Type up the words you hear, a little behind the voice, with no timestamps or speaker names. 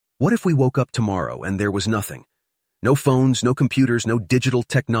What if we woke up tomorrow and there was nothing? No phones, no computers, no digital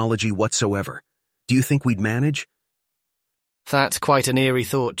technology whatsoever. Do you think we'd manage? That's quite an eerie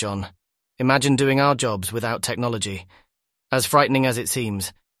thought, John. Imagine doing our jobs without technology. As frightening as it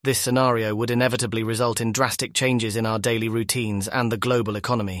seems, this scenario would inevitably result in drastic changes in our daily routines and the global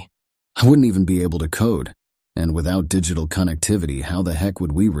economy. I wouldn't even be able to code. And without digital connectivity, how the heck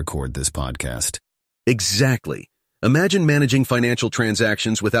would we record this podcast? Exactly. Imagine managing financial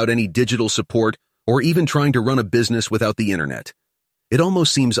transactions without any digital support or even trying to run a business without the internet. It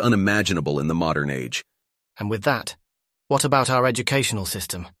almost seems unimaginable in the modern age. And with that, what about our educational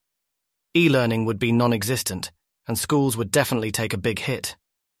system? E-learning would be non-existent, and schools would definitely take a big hit.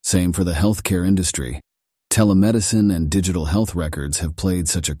 Same for the healthcare industry. Telemedicine and digital health records have played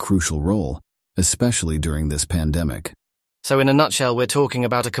such a crucial role, especially during this pandemic. So in a nutshell, we're talking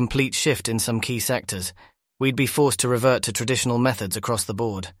about a complete shift in some key sectors. We'd be forced to revert to traditional methods across the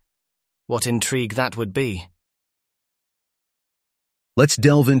board. What intrigue that would be. Let's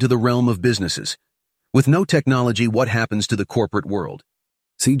delve into the realm of businesses. With no technology, what happens to the corporate world?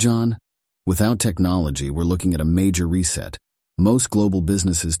 See, John, without technology, we're looking at a major reset. Most global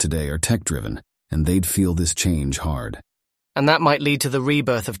businesses today are tech-driven, and they'd feel this change hard. And that might lead to the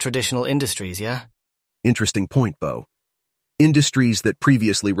rebirth of traditional industries, yeah? Interesting point, Bo. Industries that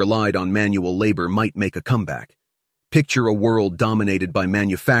previously relied on manual labor might make a comeback. Picture a world dominated by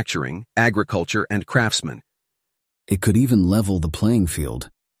manufacturing, agriculture, and craftsmen. It could even level the playing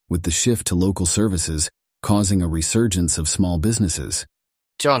field, with the shift to local services causing a resurgence of small businesses.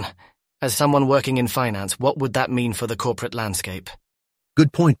 John, as someone working in finance, what would that mean for the corporate landscape?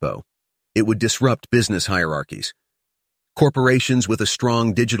 Good point, Bo. It would disrupt business hierarchies. Corporations with a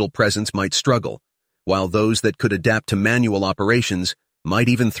strong digital presence might struggle, while those that could adapt to manual operations might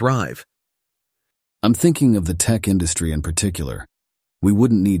even thrive. I'm thinking of the tech industry in particular. We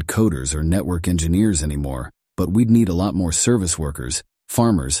wouldn't need coders or network engineers anymore, but we'd need a lot more service workers,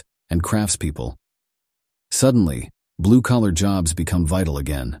 farmers, and craftspeople. Suddenly, blue-collar jobs become vital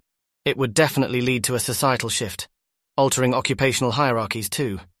again. It would definitely lead to a societal shift, altering occupational hierarchies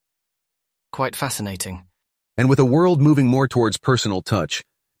too. Quite fascinating. And with a world moving more towards personal touch,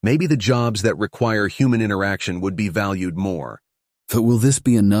 maybe the jobs that require human interaction would be valued more. But will this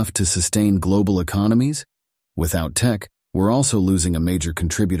be enough to sustain global economies? Without tech, we're also losing a major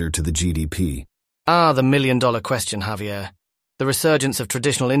contributor to the GDP. The million-dollar question, Javier. The resurgence of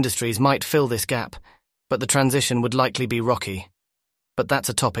traditional industries might fill this gap, but the transition would likely be rocky. But that's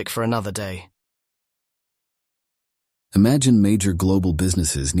a topic for another day. Imagine major global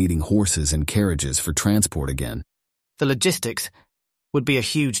businesses needing horses and carriages for transport again. The logistics would be a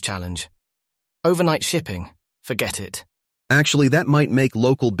huge challenge. Overnight shipping, forget it. Actually, that might make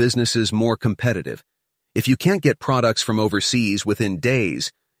local businesses more competitive. If you can't get products from overseas within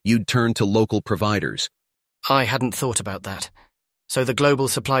days, you'd turn to local providers. I hadn't thought about that. So the global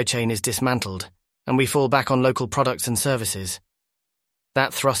supply chain is dismantled, and we fall back on local products and services.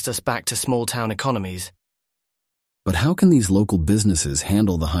 That thrusts us back to small-town economies. But how can these local businesses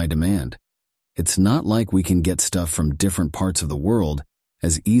handle the high demand? It's not like we can get stuff from different parts of the world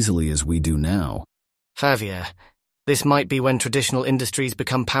as easily as we do now. Javier, this might be when traditional industries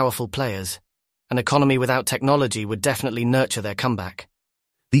become powerful players. An economy without technology would definitely nurture their comeback.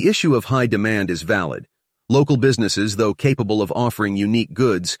 The issue of high demand is valid. Local businesses, though capable of offering unique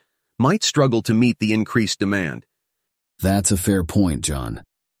goods, might struggle to meet the increased demand. That's a fair point, John.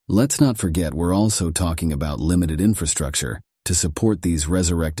 Let's not forget we're also talking about limited infrastructure to support these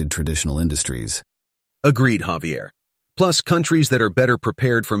resurrected traditional industries. Agreed, Javier. Plus, countries that are better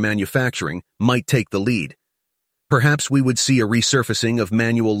prepared for manufacturing might take the lead. Perhaps we would see a resurfacing of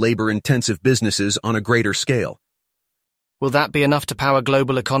manual labor-intensive businesses on a greater scale. Will that be enough to power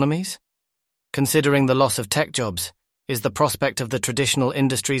global economies? Considering the loss of tech jobs, is the prospect of the traditional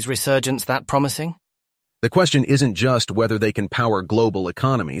industries' resurgence that promising? The question isn't just whether they can power global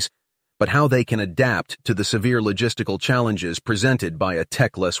economies, but how they can adapt to the severe logistical challenges presented by a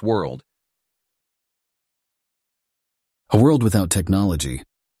tech-less world. A world without technology,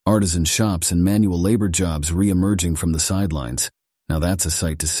 artisan shops and manual labor jobs re-emerging from the sidelines. Now that's a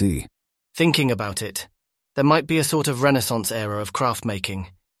sight to see. Thinking about it, there might be a sort of Renaissance era of craft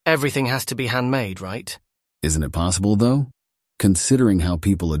making. Everything has to be handmade, right? Isn't it possible, though? Considering how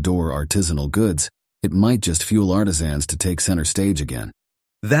people adore artisanal goods, it might just fuel artisans to take center stage again.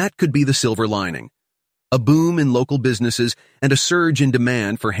 That could be the silver lining. A boom in local businesses and a surge in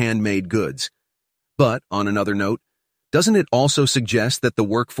demand for handmade goods. But, on another note, doesn't it also suggest that the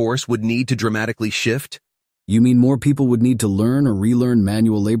workforce would need to dramatically shift? You mean more people would need to learn or relearn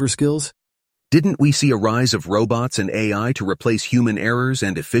manual labor skills? Didn't we see a rise of robots and AI to replace human errors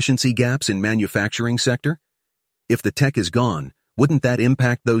and efficiency gaps in manufacturing sector? If the tech is gone, wouldn't that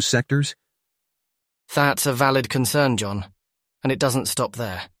impact those sectors? That's a valid concern, John, and it doesn't stop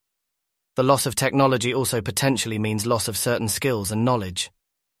there. The loss of technology also potentially means loss of certain skills and knowledge.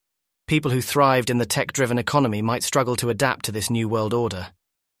 People who thrived in the tech-driven economy might struggle to adapt to this new world order.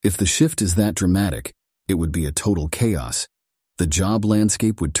 If the shift is that dramatic, it would be a total chaos. The job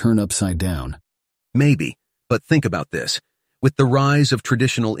landscape would turn upside down. Maybe, but think about this. With the rise of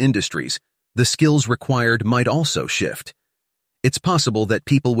traditional industries, the skills required might also shift. It's possible that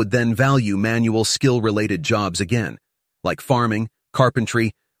people would then value manual skill-related jobs again, like farming,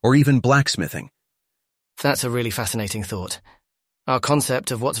 carpentry, or even blacksmithing. That's a really fascinating thought. Our concept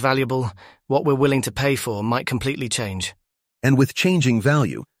of what's valuable, what we're willing to pay for, might completely change. And with changing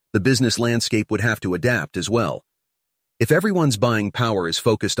value, the business landscape would have to adapt as well. If everyone's buying power is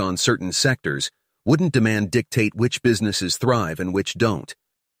focused on certain sectors, wouldn't demand dictate which businesses thrive and which don't?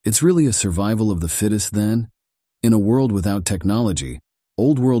 It's really a survival of the fittest then. In a world without technology,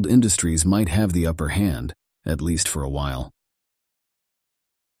 old world industries might have the upper hand, at least for a while.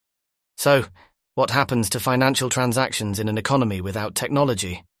 So, what happens to financial transactions in an economy without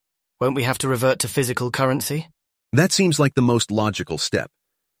technology? Won't we have to revert to physical currency? That seems like the most logical step.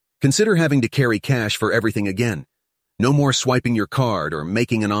 Consider having to carry cash for everything again. No more swiping your card or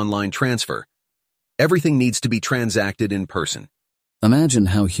making an online transfer. Everything needs to be transacted in person. Imagine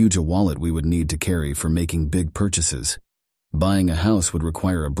how huge a wallet we would need to carry for making big purchases. Buying a house would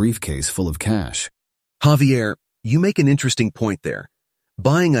require a briefcase full of cash. Javier, you make an interesting point there.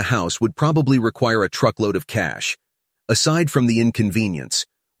 Buying a house would probably require a truckload of cash. Aside from the inconvenience,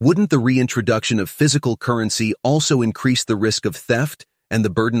 wouldn't the reintroduction of physical currency also increase the risk of theft and the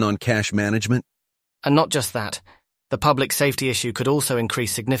burden on cash management? And not just that, the public safety issue could also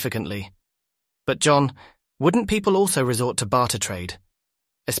increase significantly. But John, wouldn't people also resort to barter trade,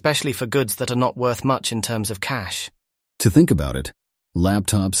 especially for goods that are not worth much in terms of cash? To think about it,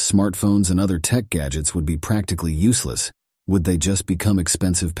 laptops, smartphones, and other tech gadgets would be practically useless. Would they just become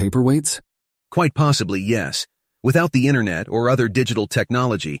expensive paperweights? Quite possibly, yes. Without the internet or other digital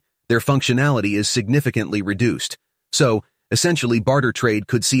technology, their functionality is significantly reduced. So, essentially, barter trade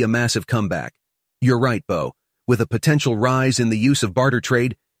could see a massive comeback. You're right, Bo. With a potential rise in the use of barter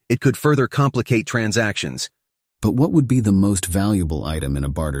trade, it could further complicate transactions. But what would be the most valuable item in a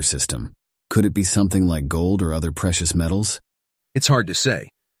barter system? Could it be something like gold or other precious metals? It's hard to say.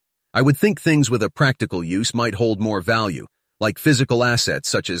 I would think things with a practical use might hold more value, like physical assets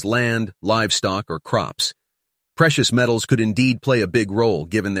such as land, livestock, or crops. Precious metals could indeed play a big role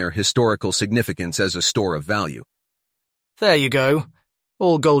given their historical significance as a store of value. There you go.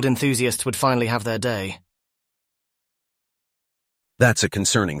 All gold enthusiasts would finally have their day. That's a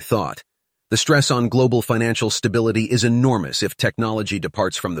concerning thought. The stress on global financial stability is enormous if technology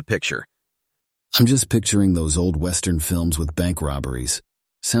departs from the picture. I'm just picturing those old Western films with bank robberies.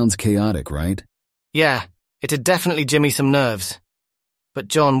 Sounds chaotic, right? Yeah, it'd definitely jimmy some nerves. But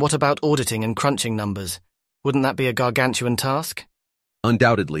John, what about auditing and crunching numbers? Wouldn't that be a gargantuan task?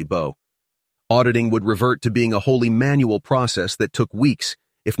 Undoubtedly, Bo. Auditing would revert to being a wholly manual process that took weeks,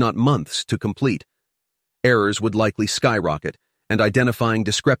 if not months, to complete. Errors would likely skyrocket, and identifying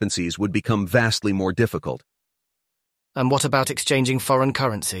discrepancies would become vastly more difficult. And what about exchanging foreign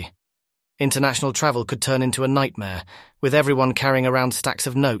currency? International travel could turn into a nightmare, with everyone carrying around stacks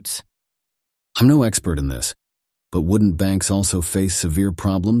of notes. I'm no expert in this, but wouldn't banks also face severe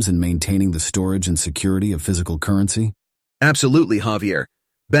problems in maintaining the storage and security of physical currency? Absolutely, Javier.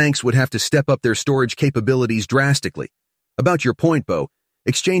 Banks would have to step up their storage capabilities drastically. About your point, Bo,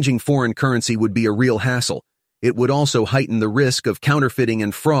 exchanging foreign currency would be a real hassle. It would also heighten the risk of counterfeiting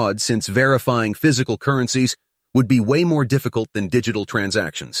and fraud since verifying physical currencies would be way more difficult than digital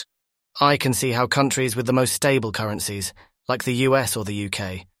transactions. I can see how countries with the most stable currencies, like the US or the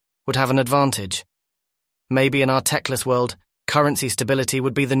UK, would have an advantage. Maybe in our techless world, currency stability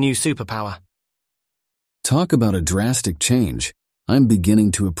would be the new superpower. Talk about a drastic change. I'm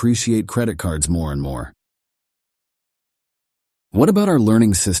beginning to appreciate credit cards more and more. What about our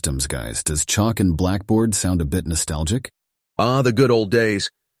learning systems, guys? Does chalk and blackboard sound a bit nostalgic? Ah, the good old days.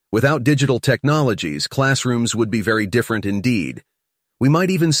 Without digital technologies, classrooms would be very different indeed. We might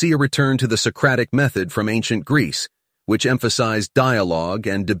even see a return to the Socratic method from ancient Greece, which emphasized dialogue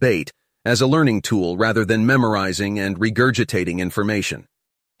and debate as a learning tool rather than memorizing and regurgitating information.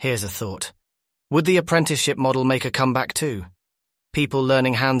 Here's a thought. Would the apprenticeship model make a comeback too? People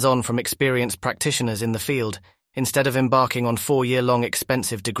learning hands-on from experienced practitioners in the field instead of embarking on 4-year-long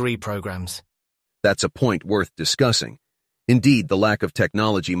expensive degree programs. That's a point worth discussing. Indeed, the lack of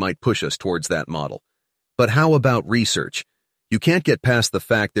technology might push us towards that model. But how about research? You can't get past the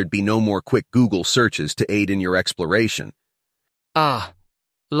fact there'd be no more quick Google searches to aid in your exploration.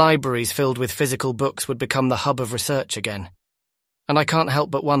 Libraries filled with physical books would become the hub of research again. And I can't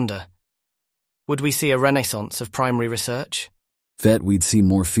help but wonder, would we see a renaissance of primary research? Bet we'd see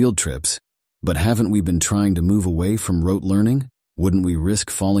more field trips. But haven't we been trying to move away from rote learning? Wouldn't we risk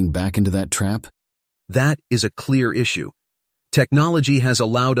falling back into that trap? That is a clear issue. Technology has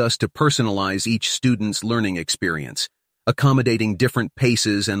allowed us to personalize each student's learning experience, accommodating different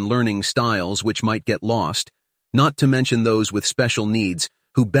paces and learning styles which might get lost, not to mention those with special needs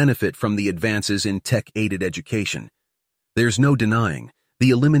who benefit from the advances in tech-aided education. There's no denying, the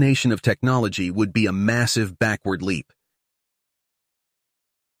elimination of technology would be a massive backward leap.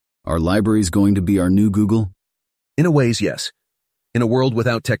 Are libraries going to be our new Google? In a ways, yes. In a world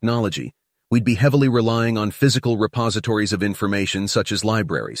without technology, we'd be heavily relying on physical repositories of information such as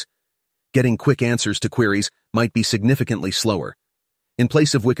libraries. Getting quick answers to queries might be significantly slower. In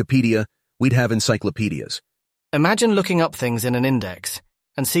place of Wikipedia, we'd have encyclopedias. Imagine looking up things in an index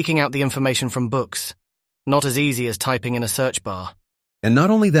and seeking out the information from books. Not as easy as typing in a search bar. And not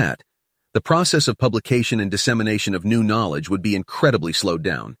only that, the process of publication and dissemination of new knowledge would be incredibly slowed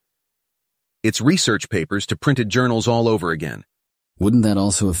down. It's research papers to printed journals all over again. Wouldn't that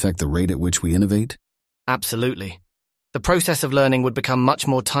also affect the rate at which we innovate? Absolutely. The process of learning would become much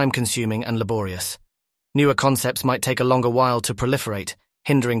more time-consuming and laborious. Newer concepts might take a longer while to proliferate,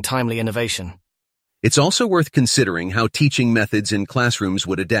 hindering timely innovation. It's also worth considering how teaching methods in classrooms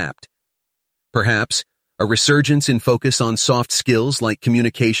would adapt. Perhaps a resurgence in focus on soft skills like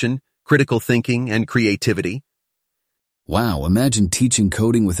communication, critical thinking, and creativity. Wow, imagine teaching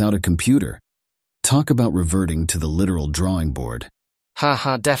coding without a computer. Talk about reverting to the literal drawing board.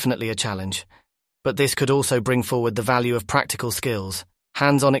 Definitely a challenge. But this could also bring forward the value of practical skills,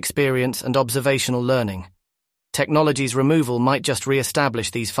 hands-on experience, and observational learning. Technology's removal might just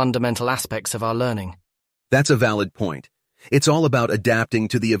re-establish these fundamental aspects of our learning. That's a valid point. It's all about adapting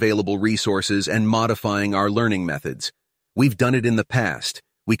to the available resources and modifying our learning methods. We've done it in the past.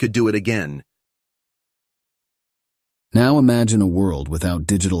 We could do it again. Now imagine a world without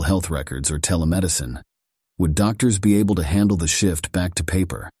digital health records or telemedicine. Would doctors be able to handle the shift back to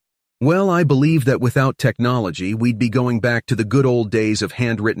paper? Well, I believe that without technology, we'd be going back to the good old days of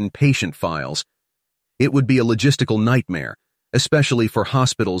handwritten patient files. It would be a logistical nightmare, especially for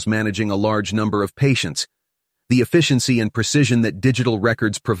hospitals managing a large number of patients. The efficiency and precision that digital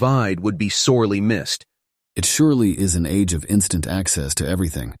records provide would be sorely missed. It surely is an age of instant access to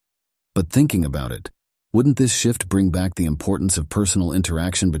everything. But thinking about it, wouldn't this shift bring back the importance of personal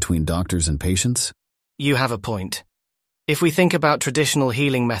interaction between doctors and patients? You have a point. If we think about traditional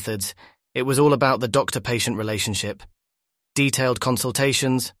healing methods, it was all about the doctor-patient relationship. Detailed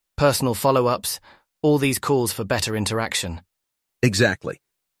consultations, personal follow-ups, all these calls for better interaction. Exactly.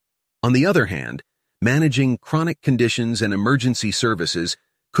 On the other hand, managing chronic conditions and emergency services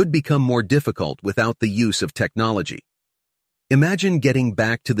could become more difficult without the use of technology. Imagine getting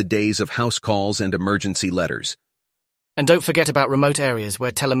back to the days of house calls and emergency letters. And don't forget about remote areas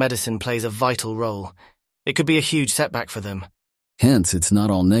where telemedicine plays a vital role. It could be a huge setback for them. Hence, it's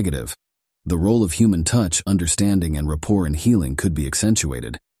not all negative. The role of human touch, understanding, and rapport in healing could be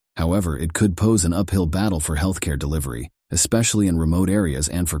accentuated. However, it could pose an uphill battle for healthcare delivery, especially in remote areas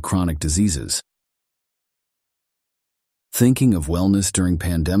and for chronic diseases. Thinking of wellness during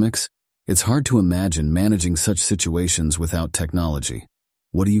pandemics? It's hard to imagine managing such situations without technology.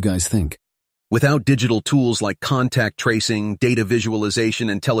 What do you guys think? Without digital tools like contact tracing, data visualization,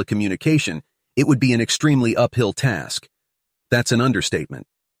 and telecommunication, it would be an extremely uphill task. That's an understatement.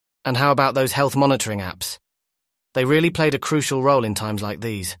 And how about those health monitoring apps? They really played a crucial role in times like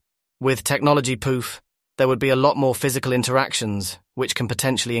these. With technology poof, there would be a lot more physical interactions, which can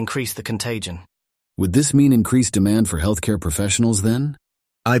potentially increase the contagion. Would this mean increased demand for healthcare professionals then?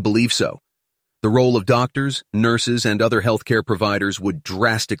 I believe so. The role of doctors, nurses, and other healthcare providers would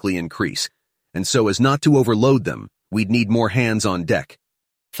drastically increase, and so as not to overload them, we'd need more hands on deck.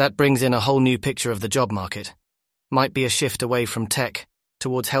 That brings in a whole new picture of the job market. Might be a shift away from tech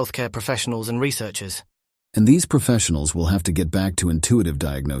towards healthcare professionals and researchers. And these professionals will have to get back to intuitive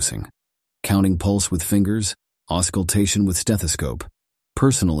diagnosing, counting pulse with fingers, auscultation with stethoscope,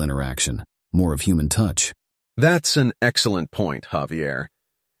 personal interaction, more of human touch. That's an excellent point, Javier.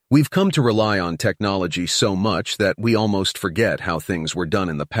 We've come to rely on technology so much that we almost forget how things were done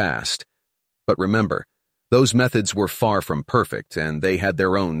in the past. But remember, those methods were far from perfect, and they had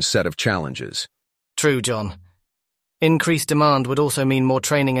their own set of challenges. True, John. Increased demand would also mean more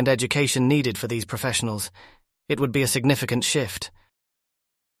training and education needed for these professionals. It would be a significant shift.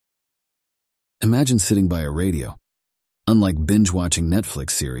 Imagine sitting by a radio. Unlike binge-watching Netflix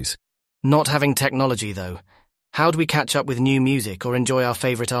series. Not having technology, though. How do we catch up with new music or enjoy our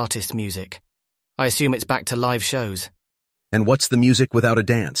favorite artist's music? I assume it's back to live shows. And what's the music without a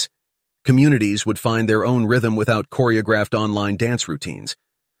dance? Communities would find their own rhythm without choreographed online dance routines.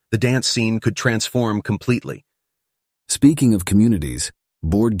 The dance scene could transform completely. Speaking of communities,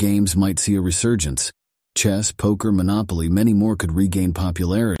 board games might see a resurgence. Chess, poker, Monopoly, many more could regain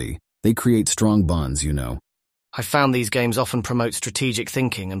popularity. They create strong bonds, you know. I found these games often promote strategic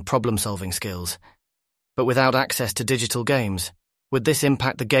thinking and problem-solving skills. But without access to digital games, would this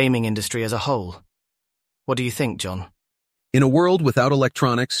impact the gaming industry as a whole? What do you think, John? In a world without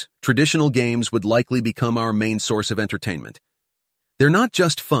electronics, traditional games would likely become our main source of entertainment. They're not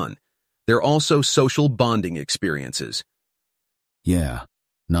just fun, they're also social bonding experiences. Yeah,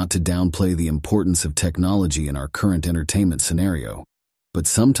 not to downplay the importance of technology in our current entertainment scenario, but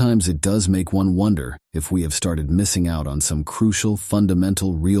sometimes it does make one wonder if we have started missing out on some crucial,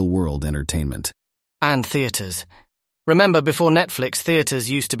 fundamental, real-world entertainment. And theatres. Remember, before Netflix,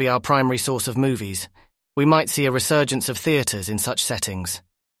 theatres used to be our primary source of movies. We might see a resurgence of theatres in such settings.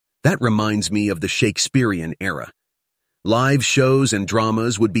 That reminds me of the Shakespearean era. Live shows and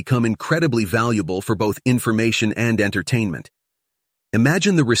dramas would become incredibly valuable for both information and entertainment.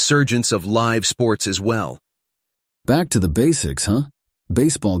 Imagine the resurgence of live sports as well. Back to the basics, huh?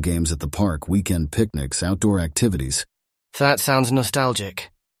 Baseball games at the park, weekend picnics, outdoor activities. That sounds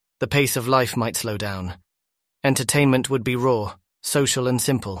nostalgic. The pace of life might slow down. Entertainment would be raw, social and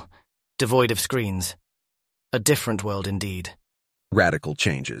simple, devoid of screens. A different world indeed. Radical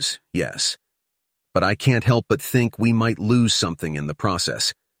changes, yes. But I can't help but think we might lose something in the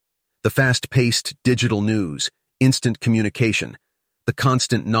process. The fast-paced digital news, instant communication, the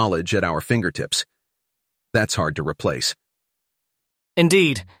constant knowledge at our fingertips. That's hard to replace.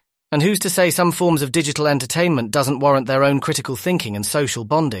 Indeed, and who's to say some forms of digital entertainment doesn't warrant their own critical thinking and social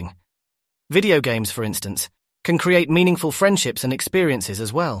bonding? Video games, for instance, can create meaningful friendships and experiences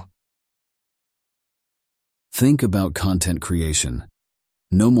as well. Think about content creation.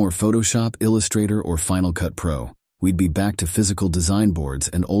 No more Photoshop, Illustrator, or Final Cut Pro. We'd be back to physical design boards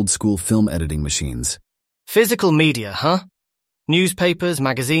and old-school film editing machines. Physical media, huh? Newspapers,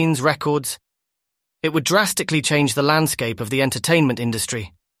 magazines, records. It would drastically change the landscape of the entertainment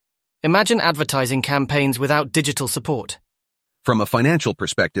industry. Imagine advertising campaigns without digital support. From a financial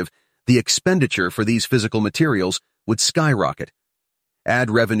perspective, the expenditure for these physical materials would skyrocket. Ad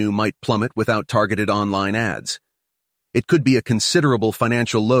revenue might plummet without targeted online ads. It could be a considerable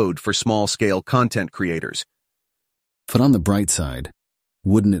financial load for small-scale content creators. But on the bright side,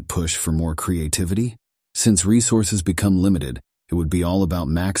 wouldn't it push for more creativity? Since resources become limited, it would be all about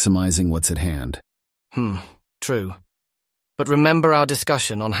maximizing what's at hand. True. But remember our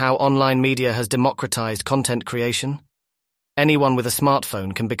discussion on how online media has democratized content creation? Anyone with a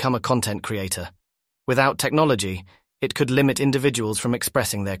smartphone can become a content creator. Without technology, it could limit individuals from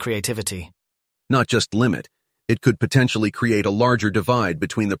expressing their creativity. Not just limit, it could potentially create a larger divide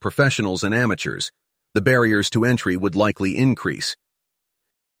between the professionals and amateurs. The barriers to entry would likely increase.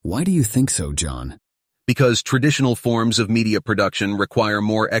 Why do you think so, John? Because traditional forms of media production require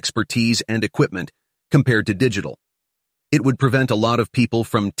more expertise and equipment compared to digital. It would prevent a lot of people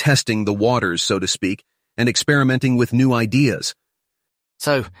from testing the waters, so to speak, and experimenting with new ideas.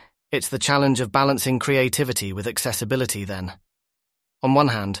 So, it's the challenge of balancing creativity with accessibility then. On one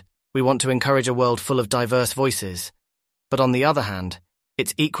hand, we want to encourage a world full of diverse voices, but on the other hand,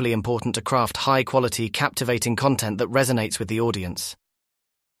 it's equally important to craft high-quality, captivating content that resonates with the audience.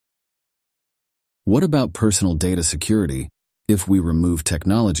 What about personal data security if we remove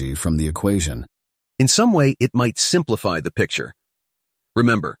technology from the equation? In some way, it might simplify the picture.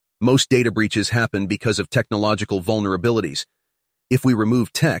 Remember, most data breaches happen because of technological vulnerabilities. If we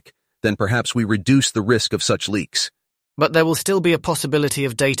remove tech, then perhaps we reduce the risk of such leaks. But there will still be a possibility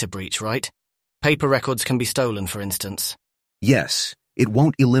of data breach, right? Paper records can be stolen, for instance. Yes, it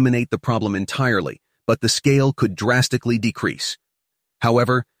won't eliminate the problem entirely, but the scale could drastically decrease.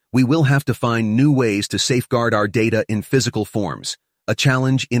 However, we will have to find new ways to safeguard our data in physical forms, a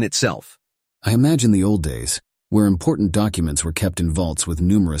challenge in itself. I imagine the old days, where important documents were kept in vaults with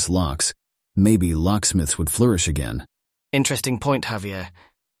numerous locks. Maybe locksmiths would flourish again. Interesting point, Javier.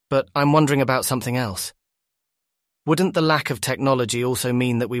 But I'm wondering about something else. Wouldn't the lack of technology also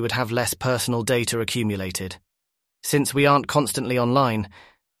mean that we would have less personal data accumulated? Since we aren't constantly online,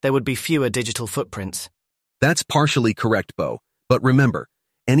 there would be fewer digital footprints. That's partially correct, Bo. But remember,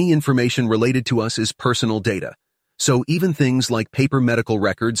 any information related to us is personal data. So even things like paper medical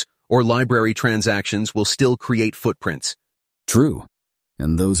records or library transactions will still create footprints. True,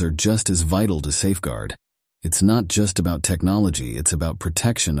 and those are just as vital to safeguard. It's not just about technology, it's about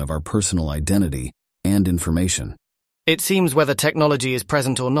protection of our personal identity and information. It seems whether technology is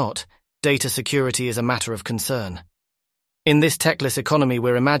present or not, data security is a matter of concern. In this techless economy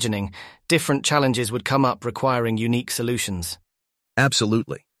we're imagining, different challenges would come up requiring unique solutions.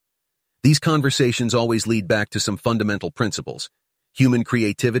 Absolutely. These conversations always lead back to some fundamental principles: human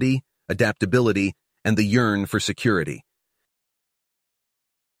creativity, adaptability, and the yearn for security.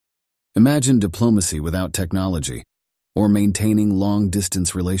 Imagine diplomacy without technology, or maintaining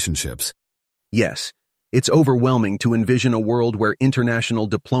long-distance relationships. Yes, it's overwhelming to envision a world where international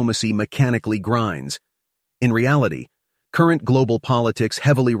diplomacy mechanically grinds. In reality, current global politics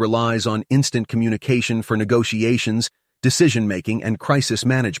heavily relies on instant communication for negotiations, decision-making, and crisis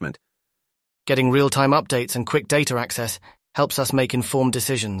management. Getting real-time updates and quick data access helps us make informed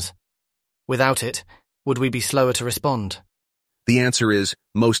decisions. Without it, would we be slower to respond? The answer is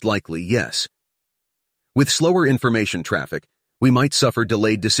most likely yes. With slower information traffic, we might suffer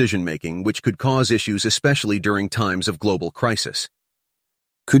delayed decision-making, which could cause issues especially during times of global crisis.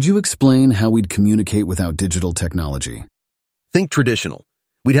 Could you explain how we'd communicate without digital technology? Think traditional.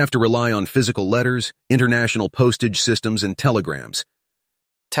 We'd have to rely on physical letters, international postage systems, and telegrams.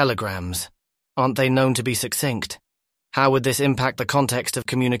 Telegrams. Aren't they known to be succinct? How would this impact the context of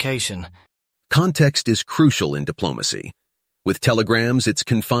communication? Context is crucial in diplomacy. With telegrams, it's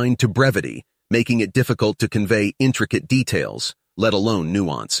confined to brevity, making it difficult to convey intricate details, let alone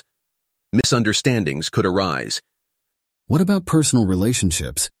nuance. Misunderstandings could arise. What about personal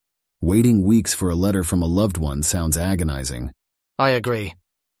relationships? Waiting weeks for a letter from a loved one sounds agonizing. I agree.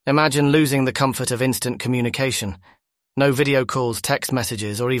 Imagine losing the comfort of instant communication. No video calls, text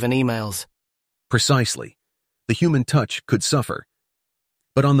messages, or even emails. Precisely. The human touch could suffer.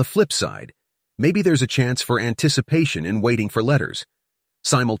 But on the flip side, maybe there's a chance for anticipation in waiting for letters.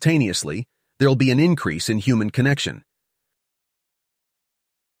 Simultaneously, there'll be an increase in human connection.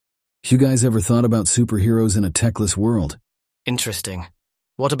 You guys ever thought about superheroes in a techless world? Interesting.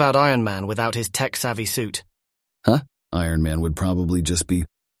 What about Iron Man without his tech-savvy suit? Huh? Iron Man would probably just be,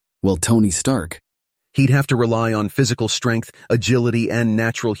 well, Tony Stark. He'd have to rely on physical strength, agility, and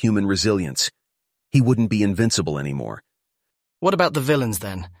natural human resilience. He wouldn't be invincible anymore. What about the villains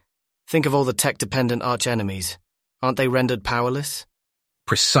then? Think of all the tech-dependent arch-enemies. Aren't they rendered powerless?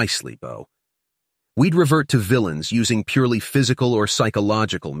 Precisely, Bo. We'd revert to villains using purely physical or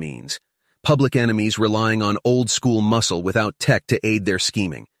psychological means. Public enemies relying on old-school muscle without tech to aid their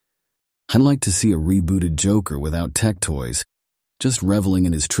scheming. I'd like to see a rebooted Joker without tech toys, just reveling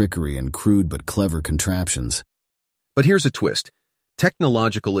in his trickery and crude but clever contraptions. But here's a twist.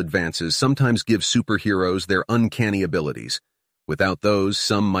 Technological advances sometimes give superheroes their uncanny abilities. Without those,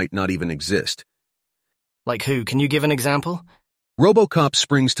 some might not even exist. Like who? Can you give an example? RoboCop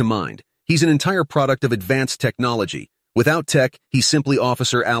springs to mind. He's an entire product of advanced technology. Without tech, he's simply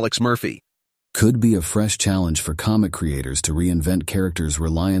Officer Alex Murphy. Could be a fresh challenge for comic creators to reinvent characters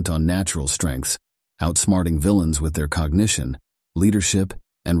reliant on natural strengths, outsmarting villains with their cognition, leadership,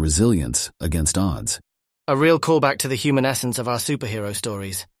 and resilience against odds. A real callback to the human essence of our superhero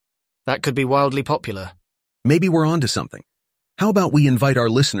stories. That could be wildly popular. Maybe we're onto something. How about we invite our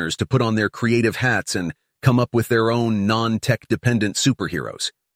listeners to put on their creative hats and come up with their own non-tech-dependent superheroes?